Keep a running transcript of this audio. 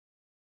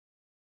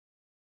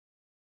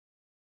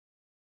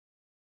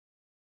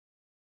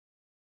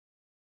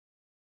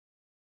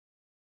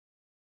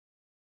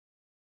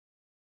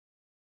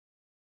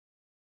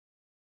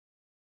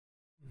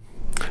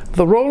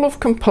The role of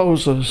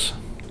composers.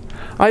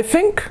 I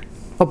think,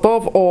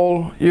 above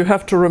all, you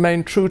have to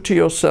remain true to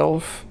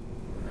yourself.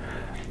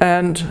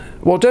 And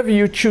whatever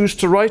you choose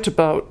to write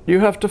about, you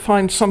have to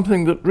find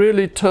something that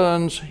really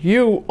turns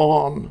you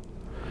on.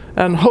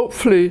 And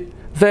hopefully,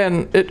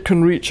 then it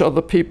can reach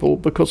other people,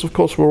 because of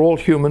course we're all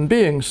human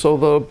beings, so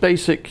the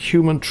basic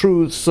human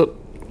truths that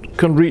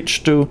can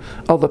reach to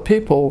other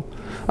people.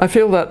 I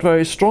feel that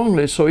very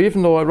strongly. So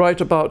even though I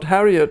write about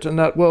Harriet and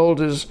that world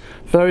is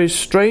very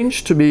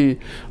strange to me,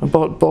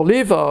 about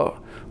Bolivar,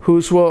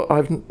 whose work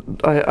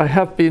I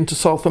have been to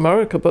South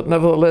America, but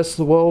nevertheless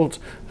the world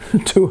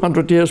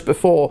 200 years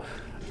before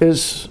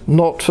is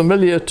not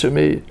familiar to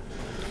me.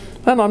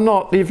 And I'm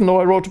not, even though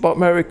I wrote about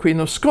Mary Queen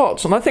of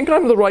Scots, and I think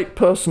I'm the right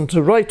person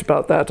to write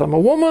about that. I'm a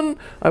woman,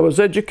 I was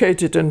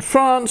educated in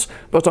France,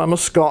 but I'm a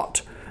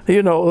Scot.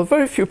 You know,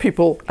 very few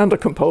people, and a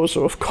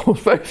composer of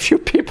course, very few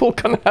people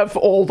can have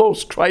all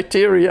those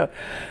criteria.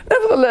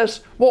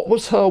 Nevertheless, what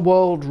was her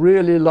world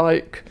really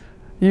like?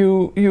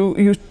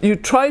 You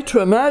try to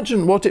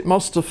imagine what it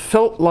must have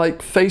felt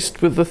like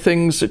faced with the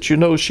things that you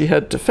know she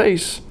had to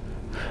face.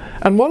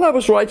 And while I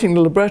was writing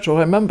the libretto,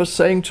 I remember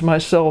saying to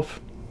myself,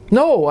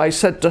 no, I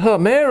said to her,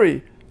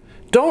 Mary,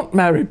 don't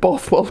marry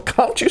Bothwell.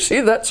 Can't you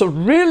see that's a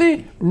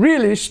really,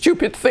 really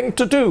stupid thing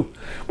to do?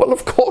 Well,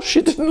 of course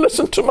she didn't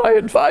listen to my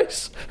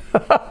advice.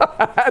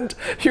 And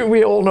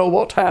we all know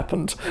what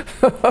happened.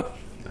 But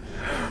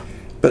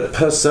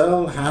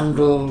Purcell,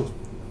 Handel,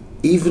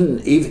 even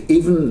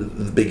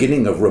the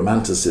beginning of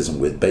Romanticism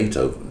with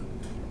Beethoven,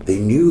 they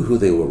knew who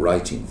they were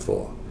writing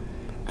for.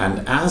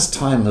 And as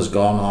time has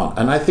gone on,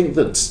 and I think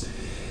that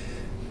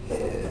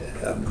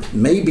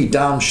maybe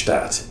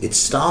Darmstadt, it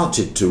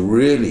started to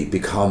really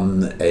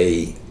become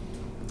a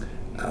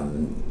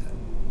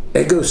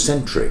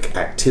egocentric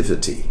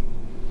activity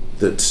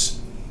that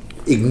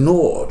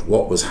ignored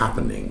what was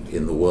happening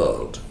in the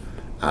world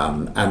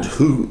and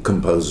who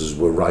composers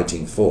were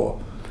writing for.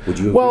 Would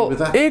you agree with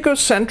that? Well,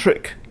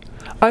 egocentric.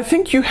 I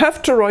think you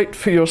have to write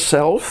for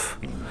yourself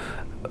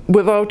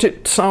without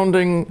it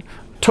sounding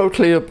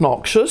totally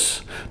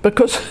obnoxious,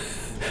 because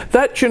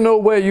that you know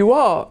where you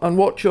are and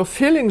what your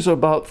feelings are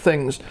about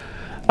things.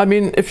 I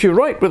mean, if you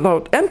write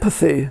without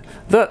empathy,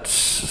 that's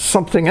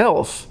something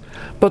else.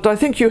 But I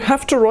think you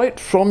have to write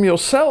from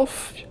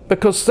yourself,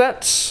 because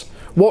that's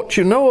what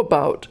you know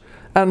about.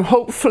 And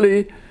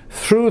hopefully,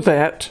 through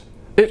that,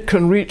 it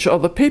can reach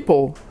other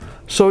people.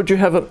 So do you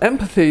have an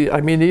empathy?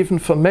 I mean, even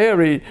for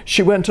Mary,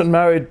 she went and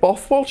married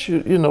Bothwell,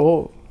 you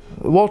know,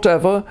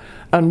 whatever,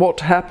 and what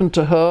happened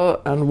to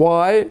her and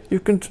why. You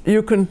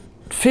can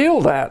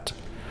feel that.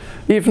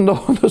 Even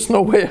though there's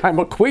no way I'm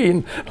a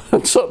queen,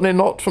 and certainly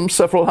not from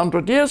several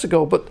hundred years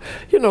ago. But,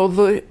 you know,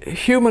 the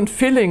human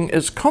feeling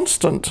is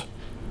constant,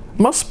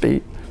 must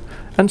be.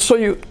 And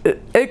so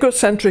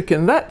egocentric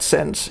in that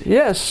sense,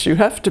 yes, you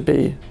have to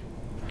be.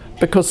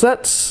 Because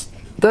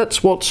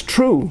that's what's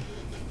true.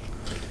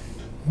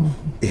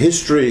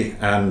 History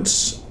and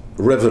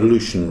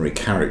revolutionary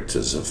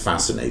characters have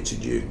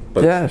fascinated you,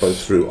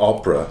 both through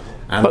opera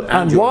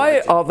and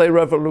why are they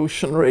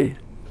revolutionary?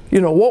 You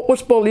know, what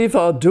was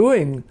Bolivar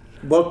doing?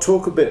 Well,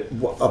 talk a bit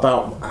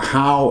about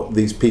how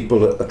these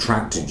people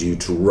attracted you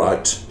to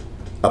write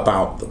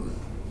about them.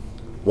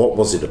 What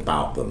was it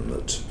about them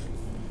that...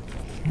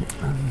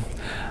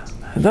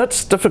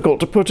 That's difficult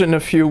to put in a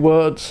few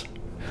words.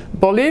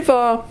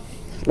 Bolivar,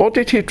 what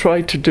did he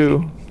try to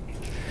do?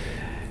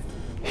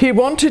 He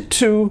wanted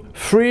to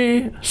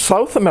free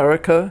South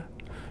America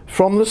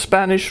from the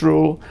Spanish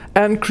rule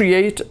and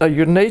create a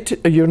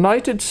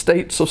United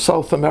States of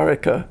South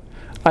America.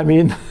 I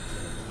mean,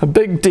 a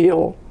big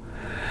deal.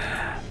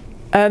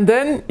 And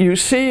then you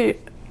see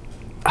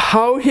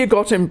how he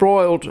got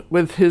embroiled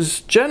with his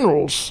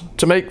generals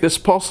to make this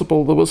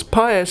possible. There was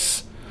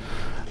Paez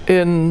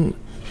in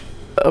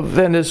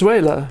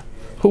Venezuela,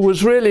 who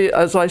was really,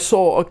 as I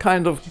saw, a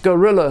kind of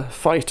guerrilla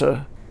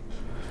fighter.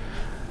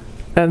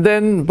 And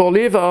then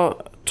Bolivar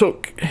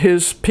took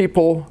his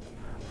people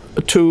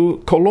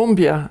to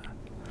Colombia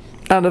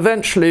and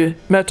eventually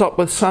met up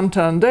with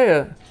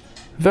Santander.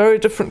 Very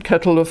different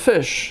kettle of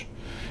fish.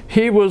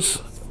 He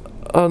was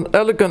an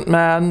elegant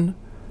man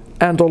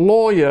and a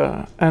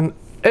lawyer and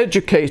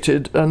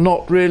educated and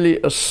not really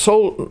a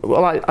soldier.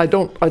 Well, I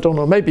don't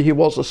know, maybe he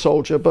was a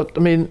soldier, but I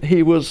mean,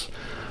 he was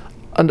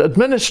an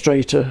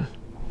administrator.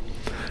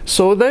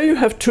 So there you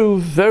have two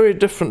very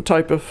different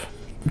type of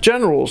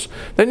generals.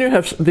 Then you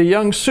have the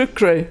young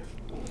Sucre,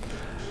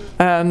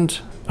 and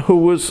who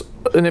was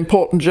an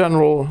important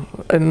general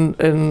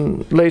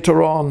in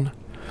later on.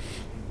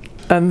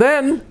 And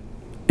then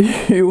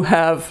you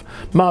have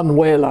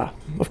Manuela.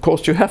 Of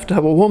course, you have to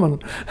have a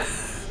woman.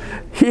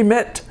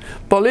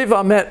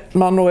 Bolivar met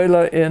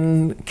Manuela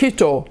in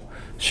Quito.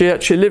 She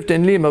actually lived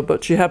in Lima,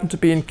 but she happened to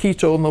be in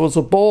Quito, and there was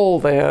a ball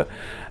there.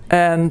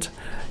 And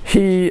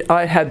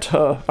I had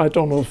her, I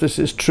don't know if this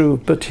is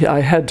true, but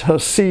I had her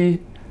see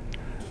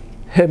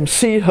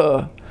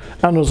her,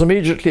 and was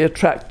immediately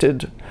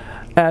attracted.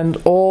 And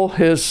all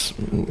his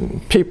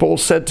people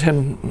said to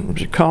him,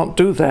 "You can't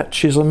do that.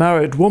 She's a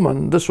married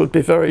woman. This would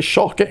be very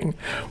shocking."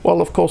 Well,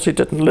 of course, he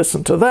didn't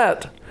listen to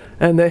that.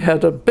 And they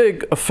had a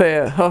big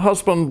affair. Her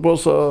husband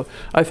was,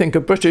 I think,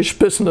 a British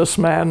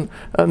businessman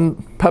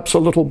and perhaps a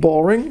little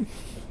boring.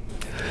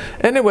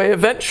 Anyway,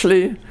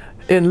 eventually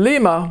in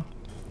Lima,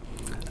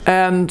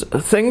 and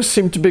things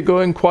seemed to be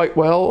going quite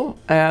well,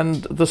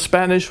 and the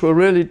Spanish were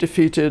really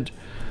defeated.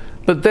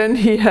 But then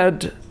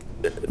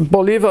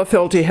Bolivar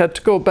felt he had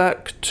to go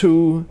back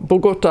to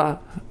Bogota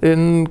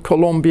in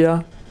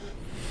Colombia.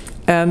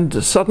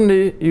 And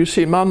suddenly you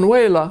see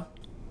Manuela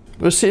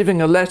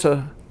receiving a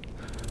letter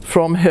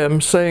from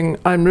him saying,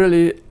 I'm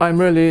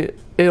really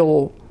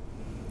ill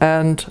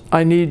and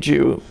I need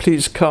you,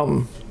 please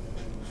come.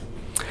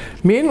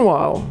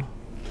 Meanwhile,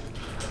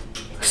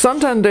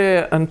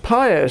 Santander and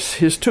Paez,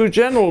 his two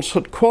generals,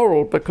 had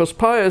quarreled because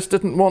Paez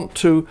didn't want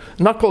to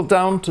knuckle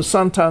down to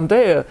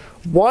Santander.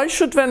 Why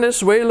should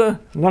Venezuela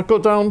knuckle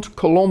down to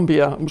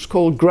Colombia? It was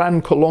called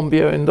Gran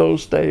Colombia in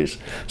those days.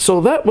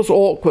 So that was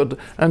awkward,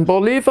 and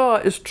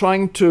Bolivar is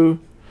trying to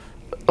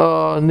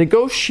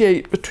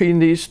negotiate between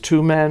these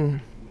two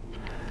men.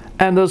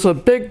 And there's a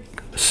big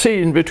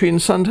scene between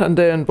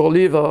Santander and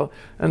Bolivar,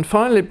 and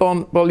finally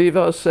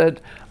Bolivar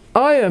said,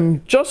 I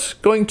am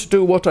just going to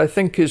do what I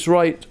think is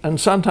right, and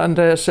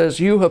Santander says,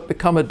 you have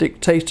become a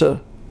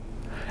dictator,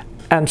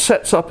 and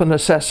sets up an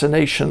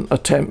assassination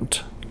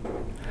attempt.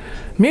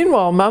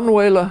 Meanwhile,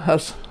 Manuela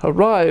has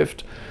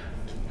arrived,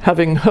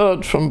 having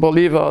heard from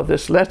Bolivar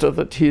this letter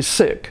that he's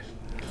sick.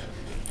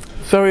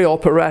 Very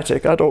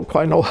operatic, I don't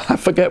quite know, I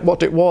forget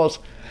what it was.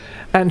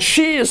 And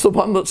she is the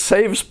one that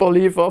saves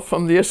Bolivar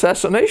from the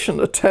assassination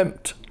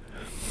attempt.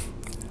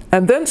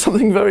 And then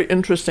something very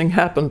interesting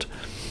happened.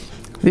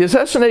 The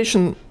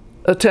assassination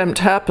attempt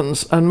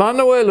happens, and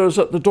Manuela is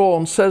at the door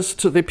and says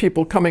to the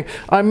people coming,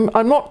 I'm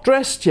not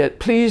dressed yet,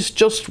 please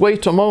just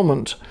wait a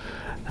moment.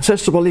 And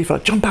says to Bolivar,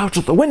 jump out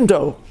of the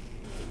window.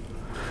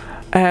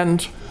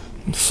 And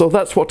so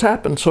that's what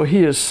happened, so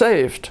he is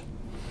saved.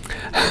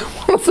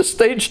 One of the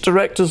stage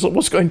directors that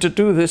was going to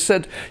do this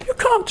said, you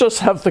can't just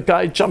have the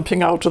guy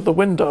jumping out of the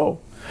window.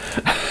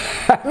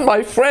 And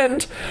my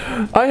friend,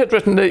 I had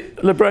written the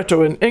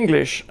libretto in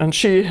English and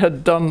she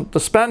had done the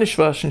Spanish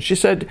version. She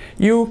said,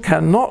 you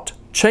cannot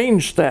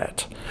change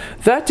that.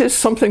 That is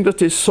something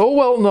that is so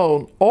well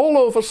known all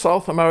over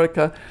South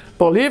America.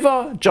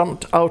 Bolivar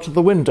jumped out of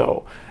the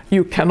window.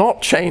 You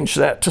cannot change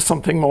that to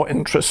something more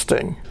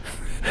interesting.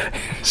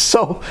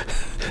 So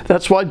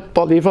that's why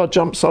Bolivar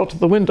jumps out of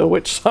the window,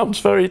 which sounds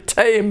very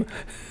tame,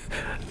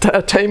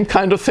 a tame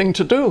kind of thing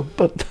to do.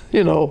 But,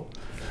 you know,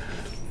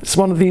 it's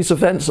one of these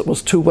events that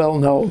was too well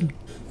known.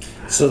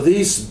 So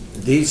these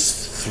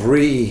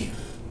three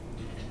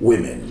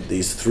women,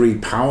 these three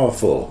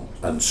powerful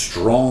and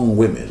strong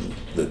women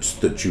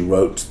that you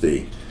wrote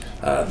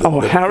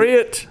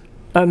Harriet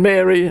and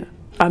Mary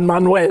and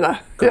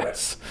Manuela. Correct.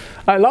 Yes,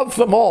 I love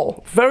them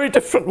all. Very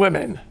different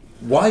women.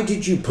 Why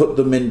did you put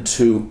them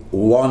into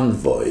one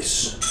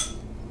voice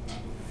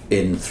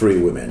in three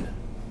women?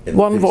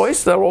 One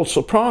voice? They're all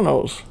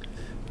sopranos.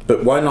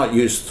 But why not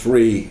use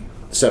three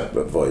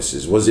separate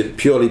voices? Was it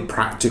purely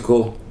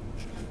practical?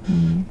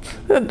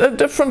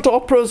 Different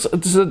operas,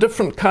 it's a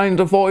different kind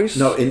of voice.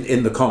 No,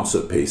 in the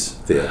concert piece,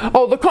 Thea.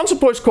 Oh, the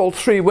concert piece called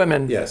Three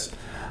Women. Yes.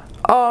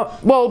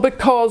 Well,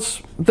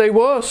 because they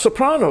were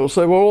sopranos.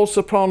 They were all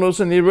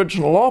sopranos in the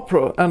original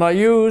opera, and I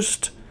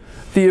used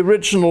the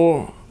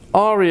original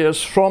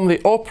arias from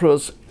the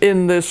operas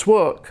in this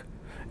work.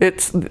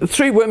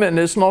 Three Women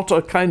is not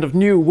a kind of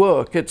new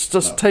work. It's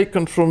just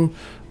taken from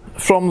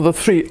the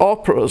three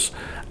operas,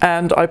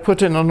 and I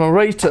put in a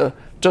narrator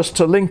just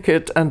to link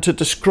it and to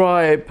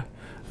describe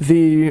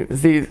the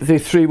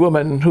three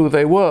women, who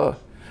they were.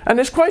 And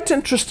it's quite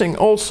interesting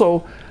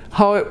also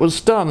how it was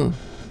done.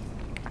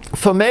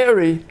 For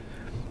Mary,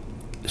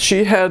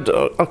 she had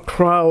a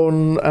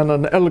crown and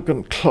an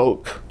elegant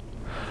cloak,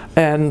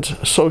 and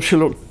so she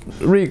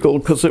looked regal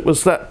because it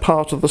was that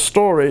part of the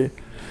story.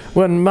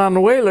 When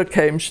Manuela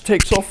came, she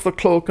takes off the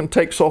cloak and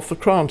takes off the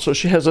crown, so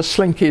she has a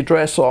slinky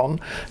dress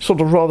on,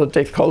 sort of rather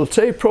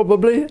décolleté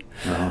probably.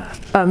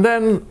 And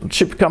then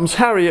she becomes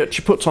Harriet,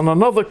 she puts on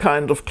another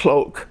kind of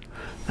cloak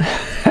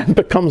and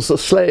becomes a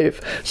slave.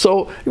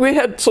 So we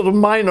had sort of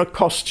minor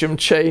costume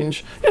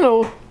change, you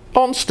know,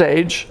 on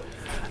stage,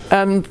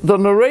 and the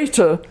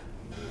narrator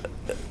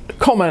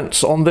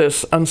comments on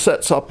this and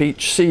sets up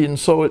each scene.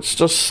 So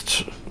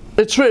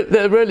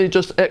they're really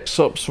just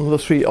excerpts from the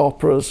three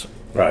operas.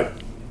 Right.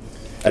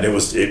 And it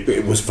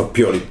was for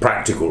purely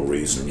practical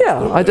reasons.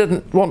 Yeah, I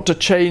didn't want to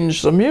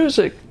change the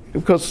music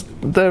because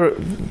there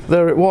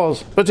it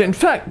was. But in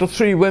fact, the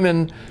three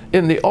women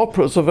in the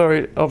operas are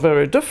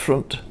very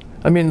different.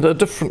 I mean, they're a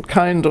different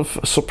kind of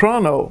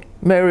soprano.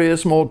 Mary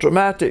is more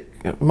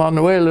dramatic.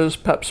 Manuela is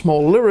perhaps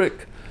more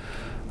lyric.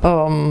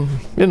 You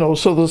know,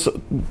 so there's,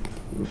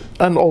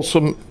 and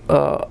also,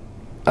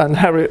 and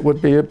Harriet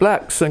would be a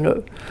black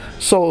singer.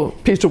 So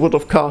Peter would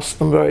have cast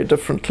them very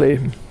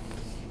differently.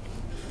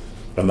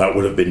 And that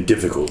would have been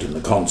difficult in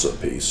the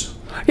concert piece.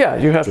 Yeah,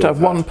 you have to have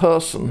one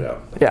person. Yeah.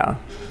 Yeah.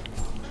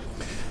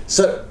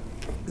 So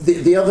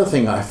the other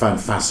thing I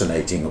find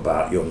fascinating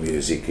about your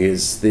music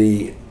is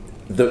the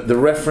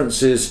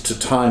references to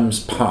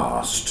times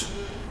past.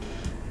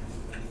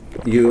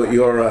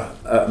 You're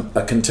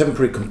a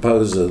contemporary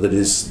composer that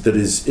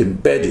is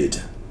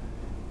embedded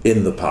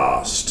in the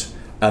past,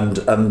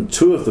 and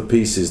two of the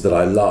pieces that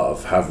I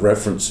love have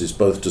references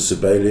both to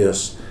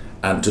Sibelius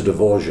and to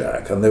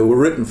Dvorak, and they were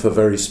written for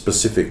very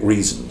specific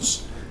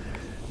reasons.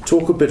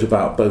 Talk a bit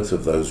about both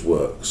of those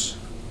works.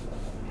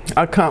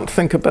 I can't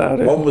think about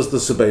it. One was the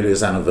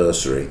Sibelius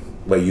Anniversary,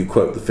 where you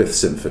quote the Fifth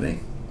Symphony.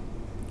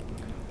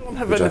 I don't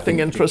have anything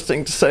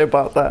interesting to say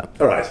about that.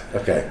 All right,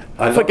 okay.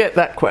 Forget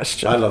that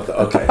question. I love that,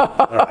 okay.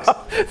 All right.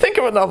 Think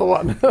of another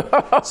one.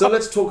 So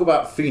let's talk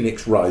about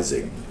Phoenix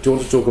Rising. Do you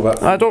want to talk about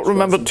Phoenix I don't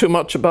remember Rising? too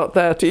much about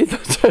that either,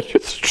 to tell you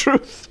the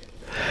truth.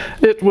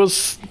 It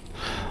was...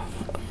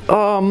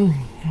 the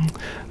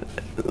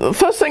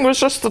first thing was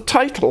just the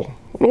title.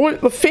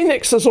 The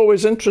Phoenix has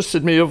always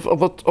interested me, of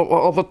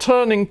a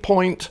turning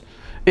point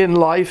in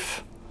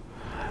life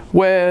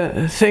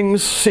where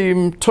things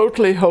seem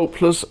totally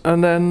hopeless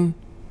and then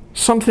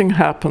something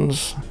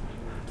happens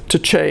to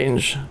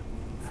change.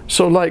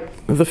 So like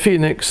the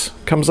Phoenix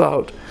comes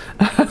out.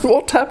 And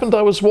what happened,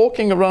 I was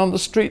walking around the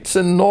streets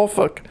in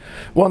Norfolk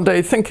one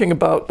day thinking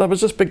about, I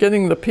was just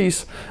beginning the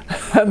piece,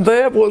 and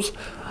there was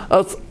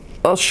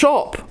a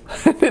shop,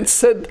 and it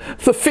said,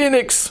 "The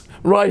Phoenix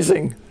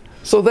Rising."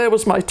 So there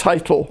was my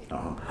title.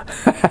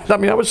 I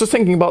mean, I was just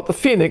thinking about the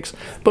Phoenix,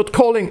 but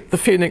calling the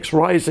Phoenix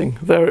Rising,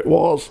 there it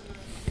was.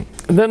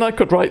 And then I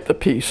could write the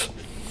piece.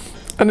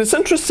 And it's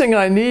interesting,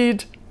 I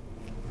need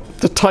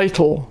the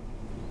title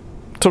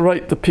to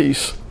write the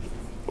piece.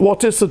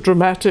 What is the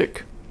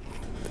dramatic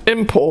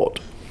import?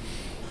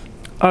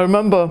 I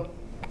remember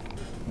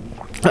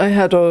I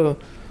had a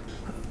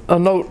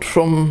note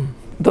from,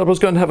 that I was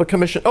going to have a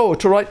commission,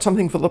 to write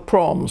something for the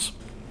proms.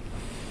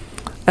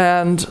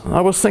 And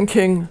I was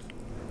thinking,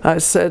 I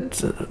said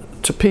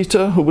to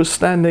Peter, who was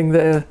standing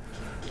there,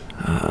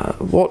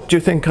 what do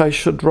you think I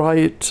should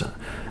write?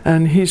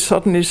 And he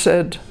suddenly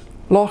said,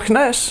 Loch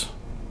Ness.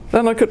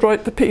 Then I could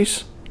write the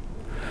piece.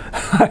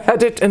 I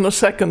had it in a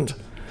second.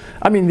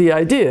 I mean, the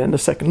idea in a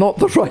second, not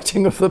the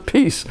writing of the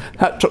piece.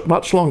 That took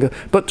much longer.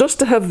 But just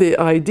to have the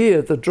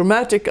idea, the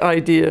dramatic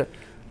idea,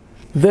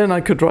 then I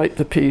could write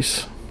the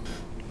piece.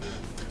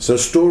 So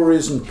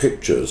stories and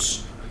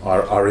pictures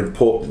are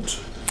important.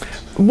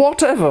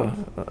 Whatever.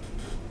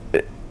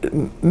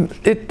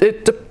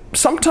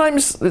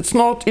 Sometimes it's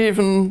not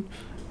even,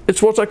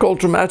 it's what I call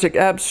dramatic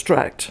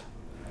abstract.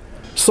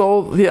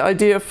 So the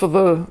idea for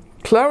the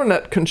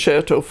clarinet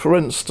concerto, for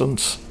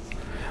instance,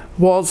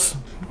 was,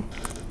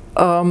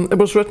 it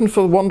was written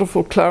for the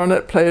wonderful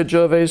clarinet player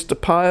Gervais de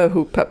Paya,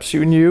 who perhaps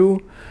you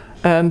knew,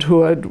 and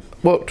who I'd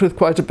worked with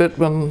quite a bit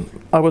when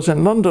I was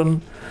in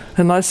London.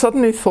 And I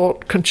suddenly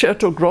thought,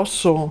 concerto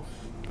grosso,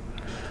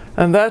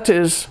 and that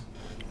is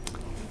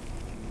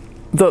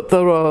that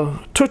there are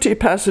tutti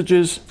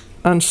passages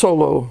and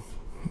solo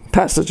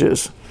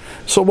passages.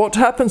 So what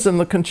happens in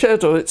the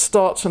concerto, it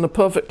starts in a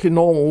perfectly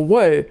normal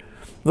way,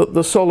 that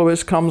the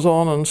soloist comes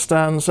on and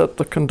stands at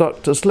the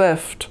conductor's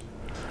left.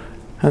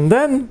 And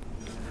then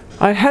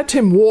I had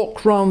him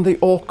walk round the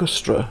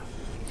orchestra.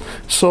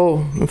 So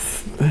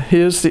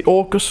here's the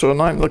orchestra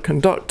and I'm the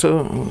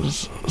conductor, the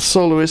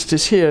soloist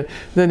is here.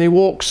 Then he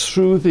walks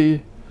through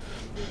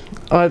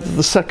either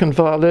the second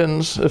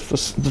violins, if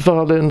the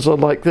violins are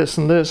like this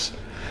and this,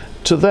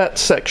 to that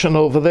section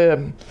over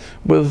there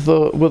with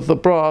the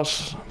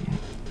brass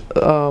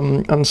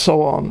and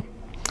so on.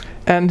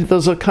 And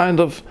there's a kind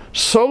of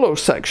solo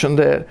section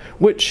there,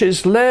 which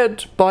is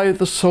led by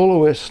the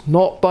soloist,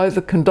 not by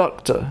the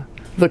conductor.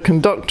 The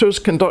conductor is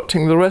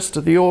conducting the rest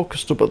of the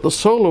orchestra, but the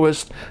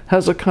soloist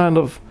has a kind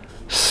of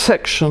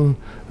section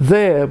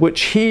there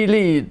which he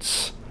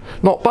leads,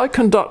 not by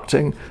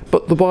conducting,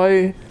 but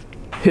by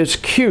his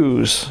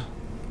cues.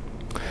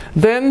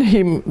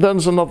 Then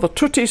there's another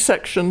tutti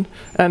section,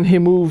 and he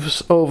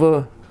moves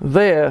over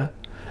there.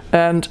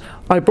 And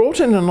I brought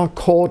in an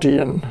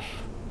accordion,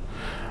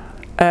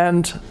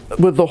 and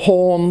with the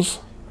horns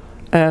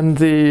and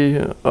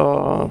the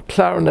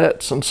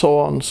clarinets and so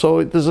on.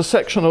 So there's a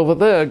section over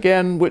there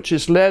again which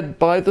is led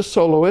by the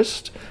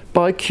soloist,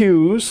 by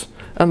cues,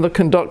 and the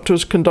conductor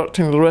is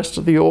conducting the rest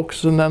of the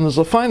orchestra. And then there's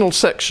a final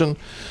section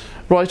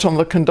right on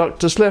the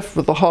conductor's left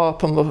with the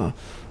harp and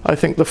I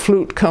think the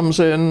flute comes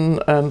in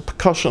and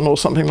percussion or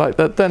something like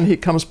that. Then he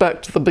comes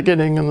back to the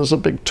beginning and there's a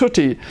big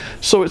tutti.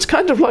 So it's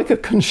kind of like a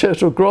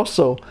concerto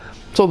grosso.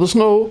 So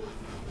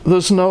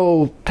there's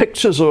no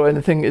pictures or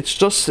anything.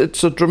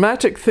 It's a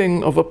dramatic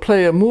thing of a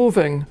player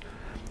moving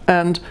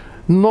and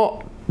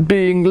not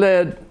being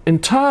led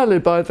entirely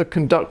by the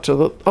conductor,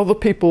 that other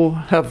people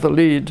have the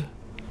lead.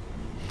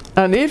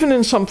 And even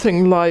in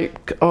something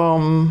like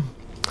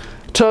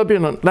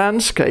Turbulent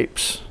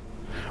Landscapes,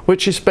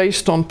 which is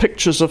based on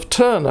pictures of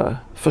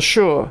Turner, for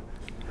sure,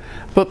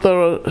 but there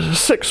are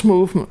six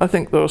movements. I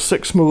think there are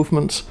six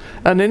movements,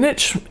 and in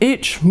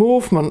each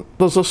movement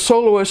there's a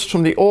soloist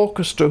from the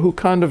orchestra who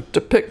kind of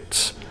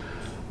depicts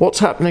what's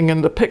happening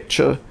in the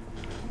picture,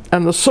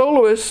 and the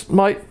soloist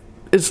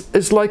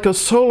is like a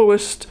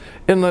soloist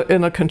in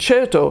a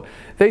concerto.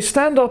 They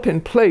stand up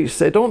in place.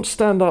 They don't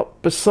stand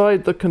up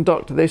beside the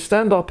conductor. They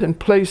stand up in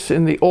place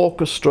in the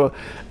orchestra,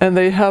 and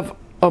they have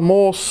a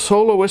more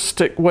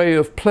soloistic way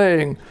of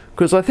playing,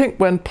 because I think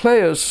when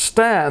players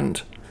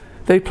stand,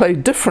 they play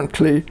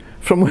differently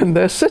from when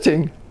they're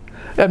sitting.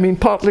 I mean,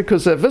 partly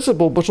because they're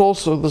visible, but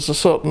also there's a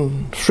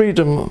certain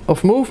freedom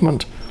of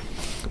movement.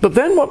 But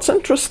then what's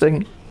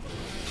interesting,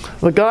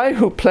 the guy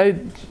who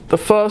played the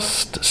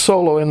first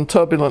solo in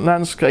Turbulent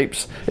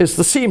Landscapes is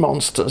the Sea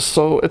Monsters,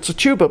 so it's a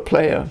tuba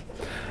player.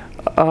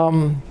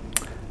 And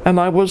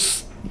I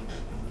was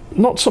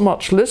not so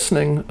much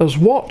listening as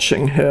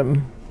watching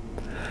him,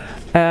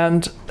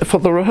 and for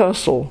the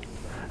rehearsal.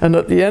 And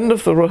at the end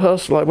of the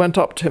rehearsal, I went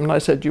up to him and I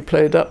said, "You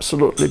played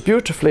absolutely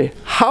beautifully.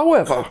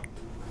 However,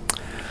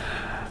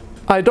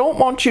 I don't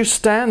want you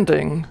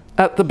standing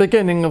at the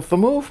beginning of the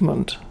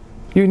movement.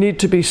 You need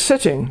to be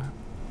sitting.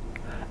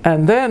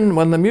 And then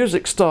when the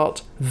music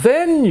starts,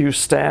 then you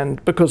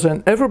stand, because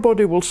then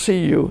everybody will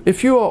see you.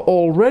 If you are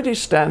already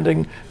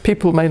standing,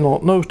 people may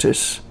not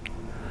notice.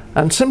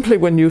 And simply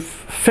when you've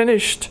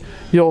finished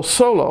your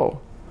solo,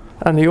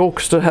 and the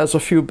orchestra has a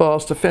few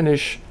bars to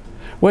finish,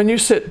 when you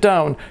sit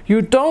down,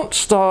 you don't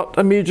start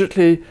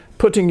immediately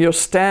putting your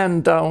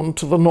stand down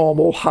to the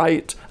normal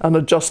height and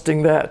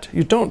adjusting that.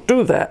 You don't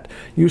do that.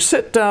 You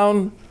sit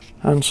down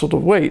and sort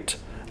of wait.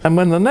 And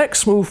when the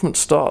next movement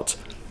starts,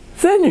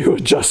 then you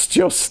adjust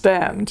your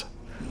stand.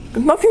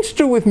 Nothing to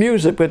do with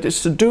music, but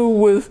it's to do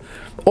with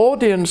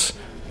audience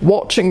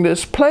watching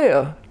this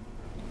player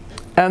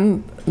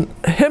and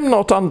him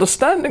not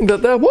understanding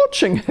that they're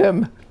watching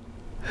him.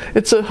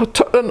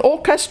 And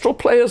orchestral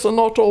players are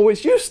not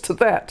always used to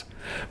that,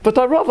 but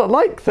I rather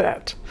like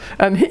that.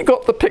 And he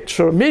got the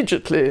picture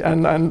immediately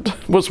and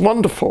was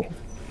wonderful.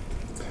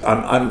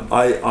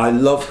 I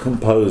love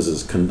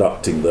composers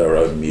conducting their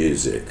own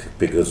music,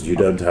 because you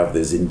don't have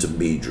this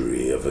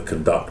intermediary of a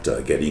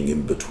conductor getting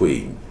in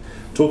between.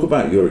 Talk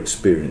about your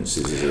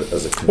experiences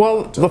as a conductor.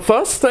 Well, the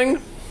first thing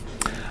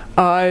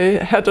I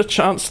had a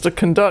chance to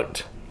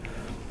conduct,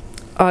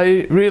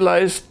 I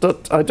realized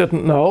that I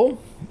didn't know.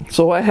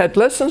 So I had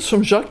lessons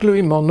from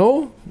Jacques-Louis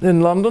Monod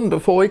in London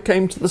before he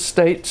came to the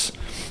States.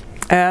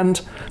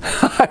 And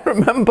I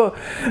remember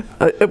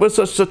it was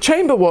just a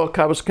chamber work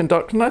I was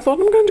conducting. I thought,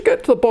 I'm going to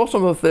get to the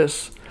bottom of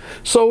this.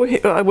 So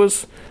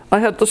I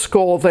had the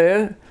score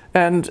there,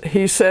 and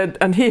he said,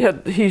 and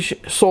he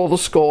saw the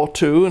score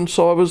too, and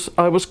so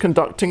I was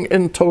conducting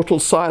in total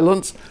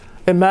silence,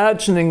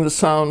 imagining the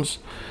sounds.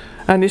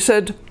 And he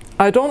said,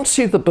 "I don't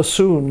see the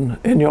bassoon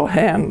in your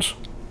hands."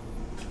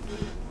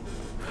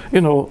 You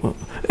know,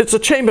 it's a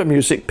chamber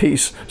music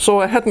piece, so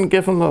I hadn't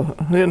given a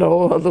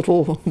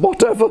little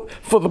whatever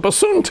for the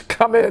bassoon to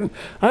come in.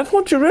 I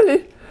thought, you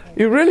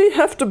really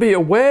have to be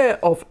aware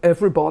of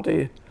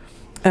everybody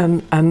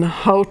and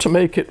how to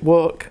make it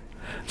work.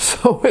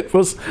 So it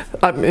was,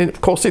 I mean, of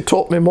course he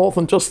taught me more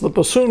than just the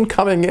bassoon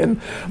coming in,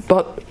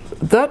 but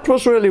that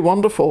was really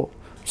wonderful.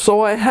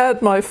 So I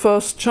had my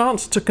first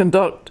chance to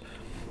conduct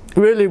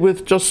really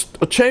with just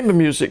a chamber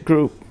music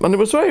group, and it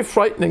was very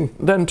frightening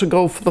then to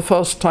go for the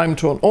first time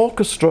to an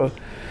orchestra,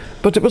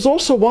 but it was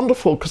also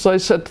wonderful because I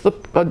said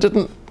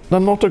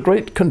I'm not a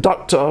great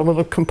conductor, I'm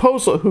a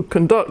composer who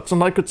conducts,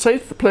 and I could say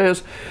to the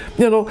players,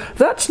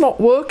 that's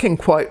not working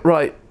quite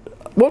right.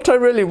 What I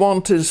really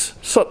want is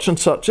such and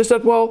such. They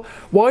said, well,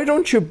 why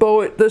don't you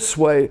bow it this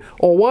way,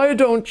 or why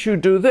don't you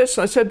do this?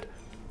 And I said,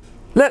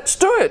 let's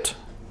do it,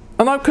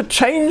 and I could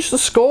change the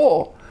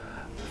score.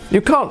 You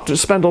can't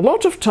spend a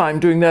lot of time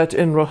doing that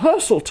in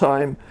rehearsal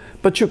time,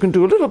 but you can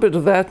do a little bit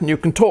of that, and you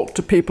can talk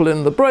to people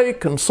in the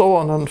break and so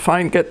on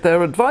and get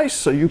their advice.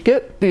 So you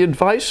get the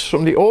advice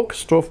from the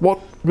orchestra of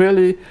what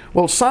really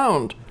will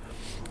sound.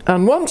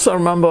 And once I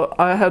remember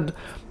I had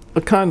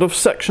a kind of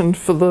section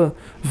for the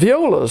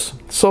violas.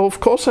 So of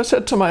course I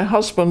said to my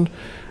husband,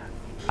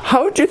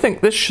 how do you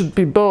think this should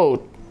be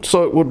bowed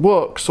so it would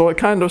work? So I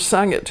kind of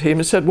sang it to him.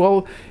 He said,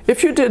 well,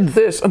 if you did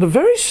this, and a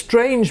very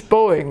strange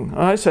bowing.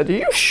 I said, are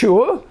you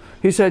sure?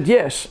 He said,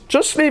 yes,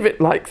 just leave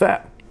it like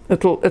that.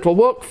 It'll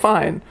work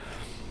fine.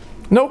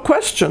 No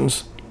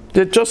questions.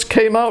 It just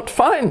came out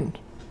fine.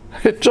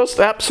 It just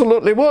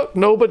absolutely worked.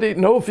 No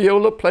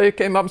viola player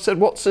came up and said,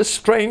 what's this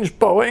strange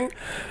bowing?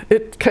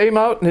 It came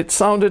out and it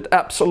sounded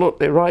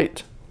absolutely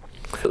right.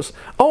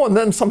 Oh, and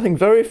then something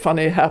very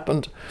funny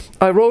happened.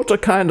 I wrote a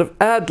kind of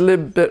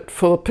ad-lib bit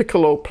for the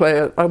piccolo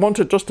player. I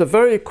wanted just a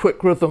very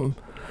quick rhythm,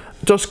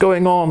 just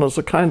going on as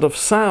a kind of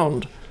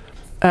sound.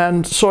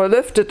 And so I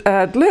left it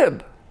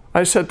ad-lib.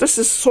 I said, this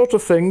is sort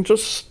of thing,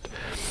 just...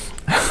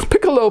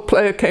 Piccolo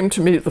player came to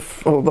me, the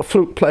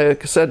flute player,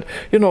 said,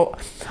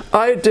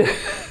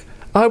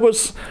 I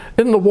was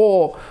in the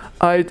war.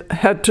 I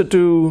had to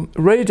do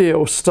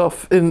radio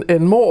stuff in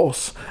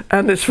Morse,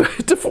 and it's very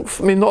difficult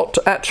for me not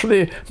to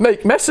actually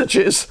make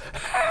messages,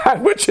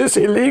 which is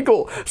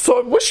illegal. So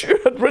I wish you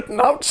had written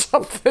out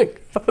something.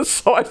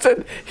 So I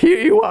said, here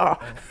you are.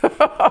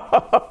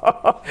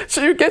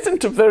 So you get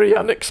into very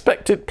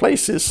unexpected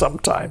places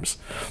sometimes.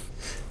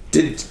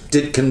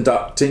 Did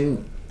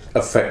conducting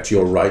affect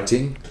your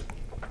writing?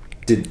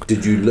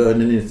 Did you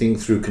learn anything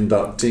through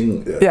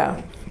conducting?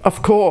 Yeah,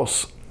 of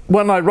course.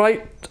 When I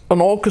write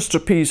an orchestra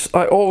piece,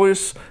 I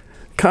always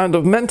kind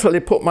of mentally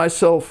put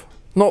myself,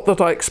 not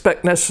that I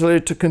expect necessarily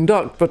to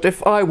conduct, but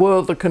if I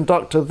were the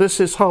conductor,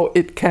 this is how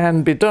it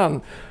can be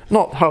done.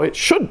 Not how it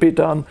should be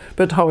done,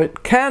 but how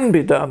it can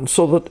be done,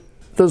 so that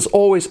there's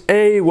always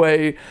a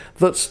way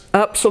that's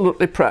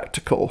absolutely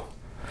practical.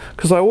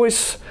 Because I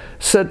always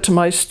said to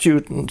my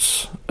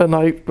students, and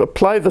I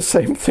apply the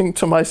same thing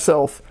to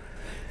myself,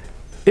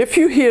 if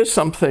you hear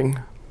something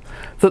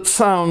that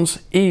sounds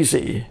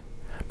easy,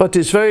 but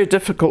is very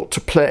difficult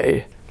to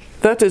play,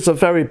 that is a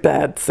very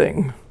bad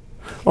thing.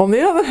 On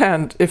the other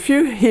hand, if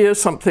you hear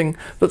something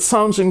that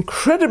sounds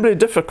incredibly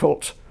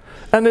difficult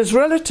and is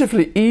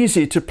relatively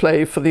easy to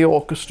play for the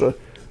orchestra,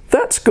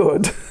 that's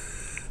good.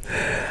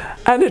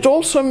 And it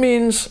also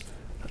means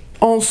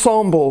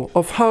ensemble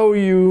of how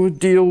you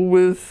deal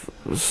with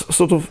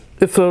sort of,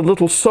 if there are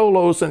little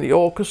solos in the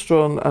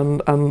orchestra and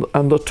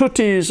the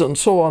tuttis and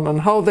so on,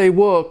 and how they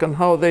work and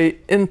how they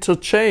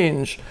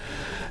interchange.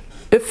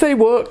 If they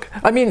work,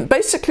 I mean,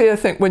 basically I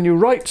think when you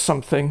write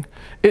something,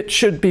 it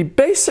should be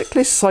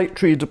basically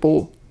sight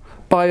readable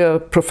by a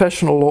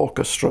professional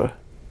orchestra.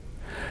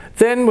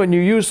 Then when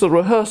you use the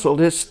rehearsal,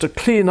 it's to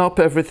clean up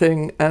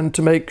everything and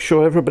to make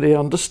sure everybody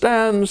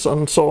understands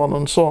and so on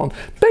and so on.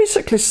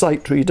 Basically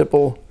sight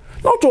readable.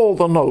 Not all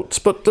the notes,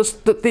 but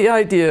the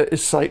idea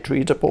is sight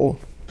readable.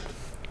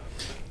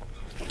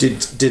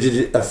 Did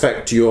it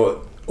affect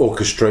your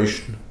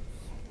orchestration?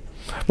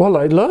 Well,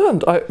 I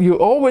learned. You're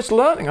always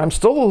learning. I'm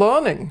still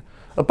learning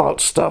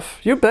about stuff.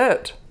 You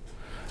bet.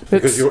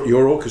 Because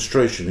your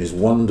orchestration is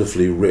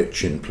wonderfully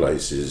rich in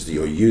places.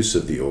 Your use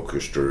of the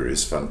orchestra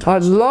is fantastic.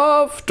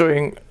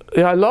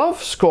 I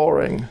love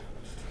scoring.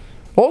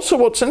 Also,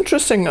 what's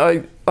interesting,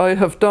 I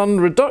have done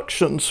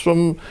reductions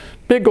from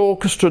big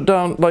orchestra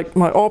down, like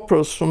my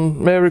operas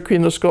from Mary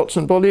Queen of Scots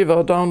and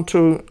Bolivar, down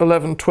to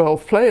 11,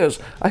 12 players.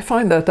 I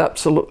find that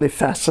absolutely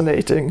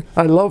fascinating.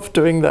 I love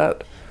doing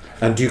that.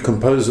 And do you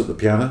compose at the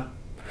piano?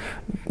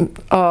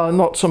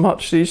 Not so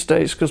much these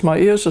days, because my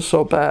ears are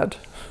so bad.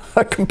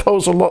 I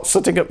compose a lot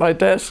sitting at my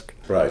desk.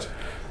 Right.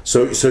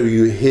 So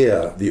you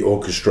hear the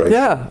orchestration,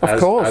 yeah, of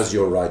course, as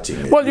you're writing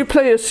it. Well, you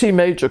play a C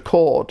major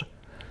chord,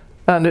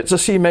 and it's a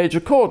C major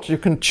chord. You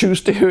can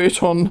choose to hear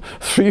it on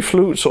 3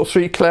 flutes or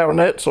 3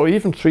 clarinets or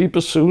even 3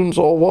 bassoons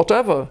or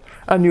whatever.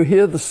 And you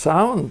hear the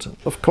sound,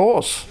 of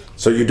course.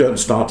 So you don't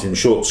start in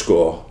short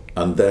score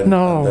and then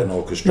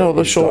orchestrate? No,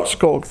 the short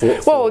score.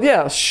 Well,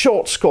 yes,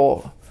 short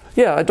score.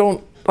 Yeah, I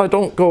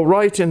don't go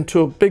right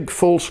into a big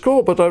full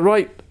score, but I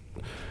write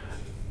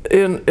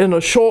in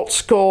a short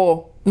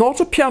score, not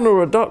a piano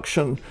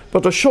reduction,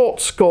 but a short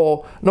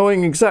score,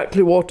 knowing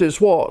exactly what is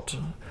what.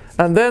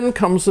 And then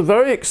comes the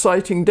very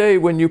exciting day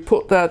when you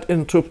put that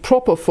into a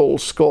proper full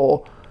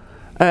score,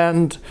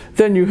 and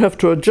then you have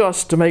to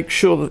adjust to make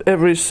sure that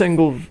every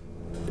single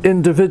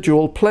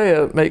individual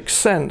player makes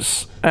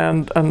sense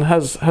and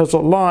has a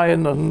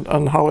line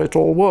and how it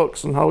all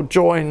works and how it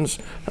joins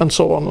and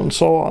so on and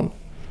so on.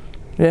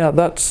 Yeah,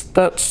 that's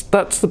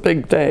the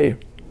big day.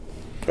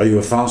 Are you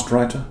a fast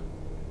writer?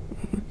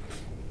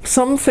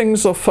 Some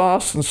things are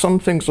fast and some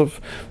things are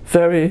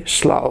very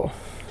slow.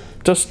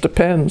 Just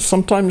depends.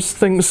 Sometimes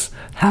things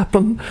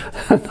happen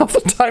and other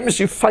times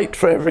you fight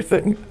for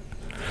everything.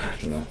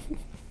 You know.